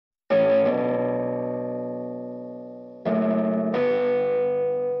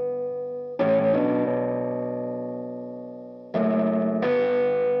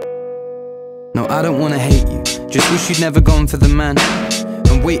I don't wanna hate you, just wish you'd never gone for the man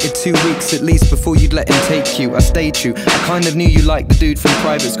and waited 2 weeks at least before you'd let him take you. I stayed true, I kind of knew you liked the dude from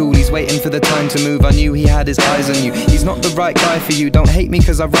private school. He's waiting for the time to move, I knew he had his eyes on you. He's not the right guy for you, don't hate me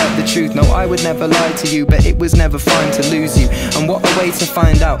cause I write the truth. No, I would never lie to you, but it was never fine to lose you. And what a way to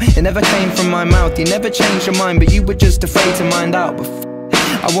find out, it never came from my mouth. You never changed your mind, but you were just afraid to mind out.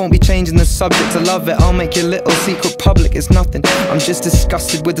 I won't be changing the subject, I love it, I'll make your little secret public. It's nothing, I'm just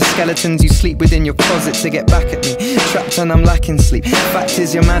disgusted with the skeletons you sleep within your closet to get back at me. Trapped and I'm lacking sleep. Fact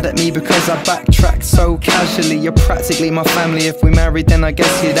is you're mad at me because I backtracked so casually. You're practically my family, if we married then I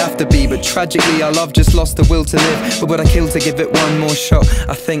guess you'd have to be. But tragically our love just lost the will to live. But would I kill to give it one more shot?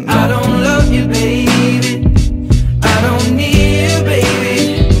 I think not. I don't love you, baby, I don't need you,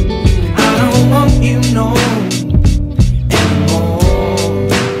 baby, I don't want you, no.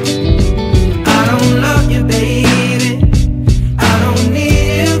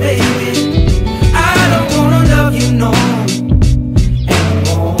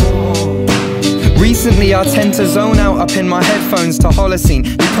 Recently I tend to zone out up in my headphones to Holocene.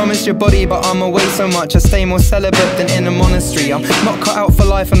 You promised your body but I'm away so much I stay more celibate than in a monastery. I'm not cut out for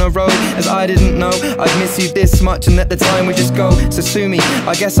life on the road, as I didn't know I'd miss you this much and that the time would just go. So sue me,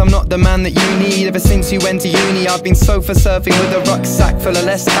 I guess I'm not the man that you need. Ever since you went to uni I've been sofa surfing with a rucksack full of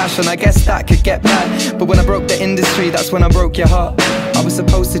less cash, and I guess that could get bad. But when I broke the industry, that's when I broke your heart. I was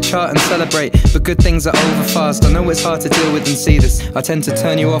supposed to chart and celebrate, but good things are over fast. I know it's hard to deal with and see this. I tend to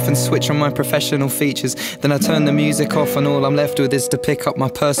turn you off and switch on my professional features. Then I turn the music off and all I'm left with is to pick up my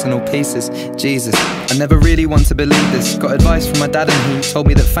personal pieces. Jesus, I never really want to believe this. Got advice from my dad and he told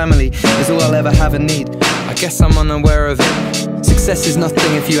me that family is all I'll ever have and need. I guess I'm unaware of it. Success is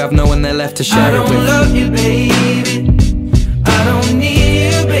nothing if you have no one there left to share it with. I don't love you, baby, I don't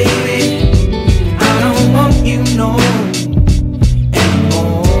need you, baby, I don't want you, no.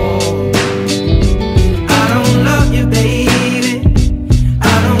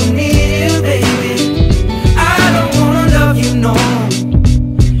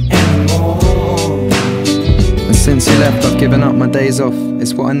 Since you left I've given up my days off.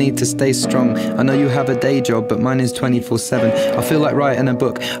 It's what I need to stay strong. I know you have a day job but mine is 24/7. I feel like writing a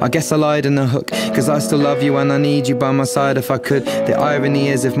book, I guess I lied in the hook, cause I still love you and I need you by my side if I could. The irony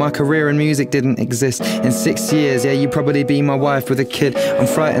is if my career in music didn't exist in 6 years, yeah, you'd probably be my wife with a kid. I'm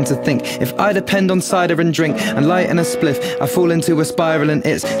frightened to think if I depend on cider and drink and light and a spliff, I fall into a spiral and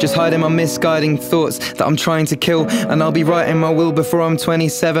it's just hiding my misguiding thoughts that I'm trying to kill. And I'll be writing my will before I'm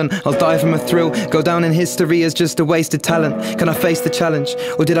 27. I'll die from a thrill, go down in history as just a wasted talent. Can I face the challenge,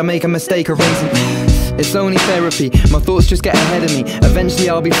 or did I make a mistake erasing? It's only therapy, my thoughts just get ahead of me. Eventually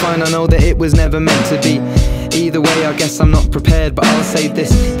I'll be fine, I know that it was never meant to be. Either way I guess I'm not prepared, but I'll say this: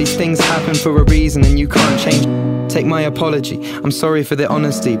 these things happen for a reason and you can't change. Take my apology, I'm sorry for the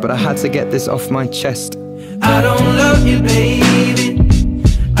honesty, but I had to get this off my chest. I don't love you, baby,